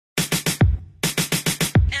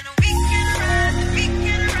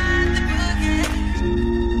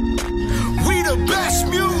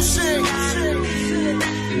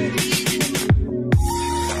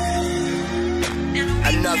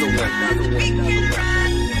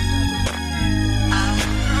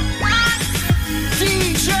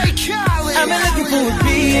for a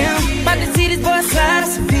PM. About to see this boy slide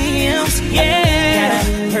some DMs. Yeah,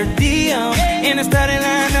 her DM. And I started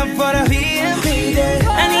lining up for the PM.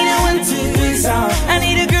 I need a 1, 2, 3 song. I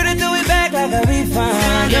need a girl to do it back like a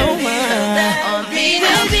refund. No one.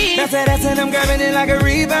 That's that ass and I'm grabbing it like a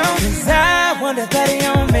rebound. 'Cause I want that fatty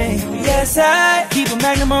on me. Yes, I keep a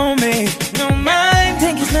magnum on me. No mind,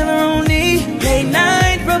 think it's never on me. Late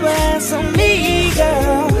night, rubber ass on me,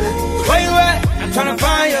 girl. Where you at? I'm tryna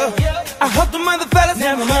find you. I hope the mother fellas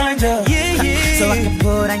never mind you. Yeah, yeah. So I can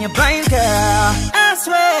put on your brains, girl. I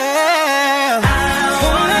swear I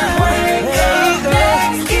wanna wake up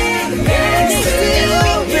next to you. Next to you.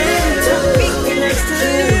 Next to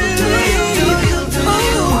you.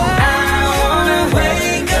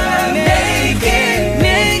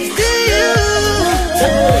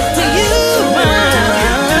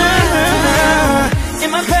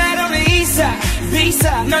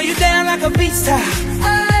 Know you down like a beach star.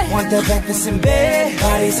 Want that breakfast in bed,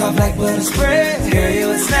 body soft like butter spread. Girl,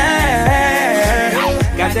 you a snack.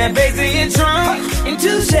 Got that bass in your trunk, and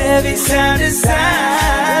 2 Chevy side to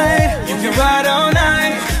side. You can ride all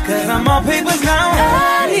night, 'cause I'm all papers now.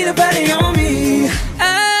 I need a body on me.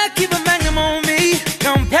 I keep a magnum on me.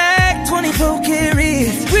 Compact 24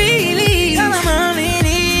 carats. Really, all I'm only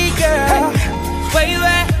need, girl. Where you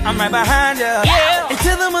at? I'm right behind you. Yeah. And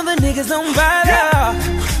tell them other niggas don't bother,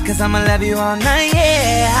 'cause I'ma love you all night,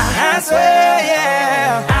 yeah. I swear,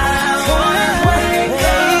 yeah. I wanna wake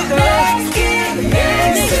up next to you.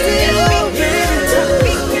 Next to you.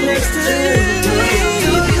 Next to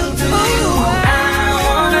you. I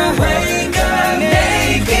wanna wake up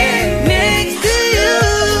naked next to you.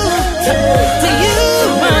 To you.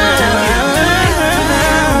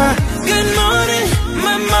 Good morning,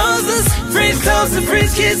 my Moses. French toast and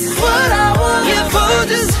French kiss is what I want. Yeah,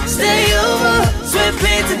 Folgers, stay over.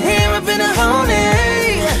 Sweatpants and hair up in a honey.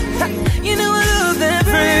 You know I love that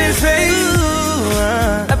French face.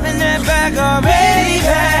 Up in that back already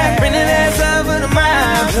packed. Bring that ass over to my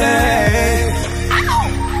place.